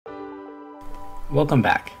Welcome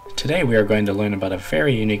back. Today we are going to learn about a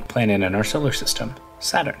very unique planet in our solar system,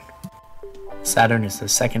 Saturn. Saturn is the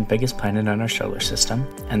second biggest planet on our solar system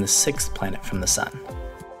and the sixth planet from the Sun.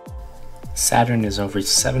 Saturn is over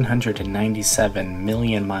 797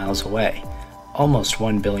 million miles away, almost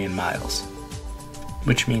 1 billion miles.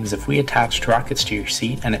 Which means if we attached rockets to your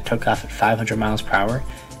seat and it took off at 500 miles per hour,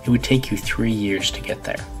 it would take you 3 years to get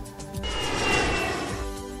there.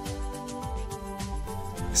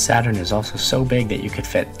 Saturn is also so big that you could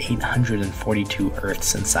fit 842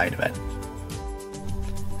 Earths inside of it.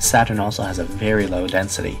 Saturn also has a very low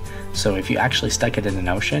density, so if you actually stuck it in an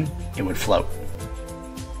ocean, it would float.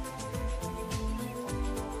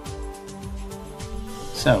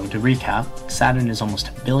 So, to recap, Saturn is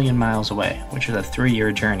almost 1 billion miles away, which is a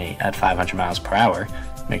 3-year journey at 500 miles per hour.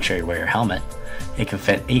 Make sure you wear your helmet. It can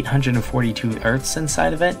fit 842 Earths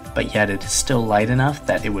inside of it, but yet it is still light enough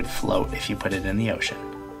that it would float if you put it in the ocean.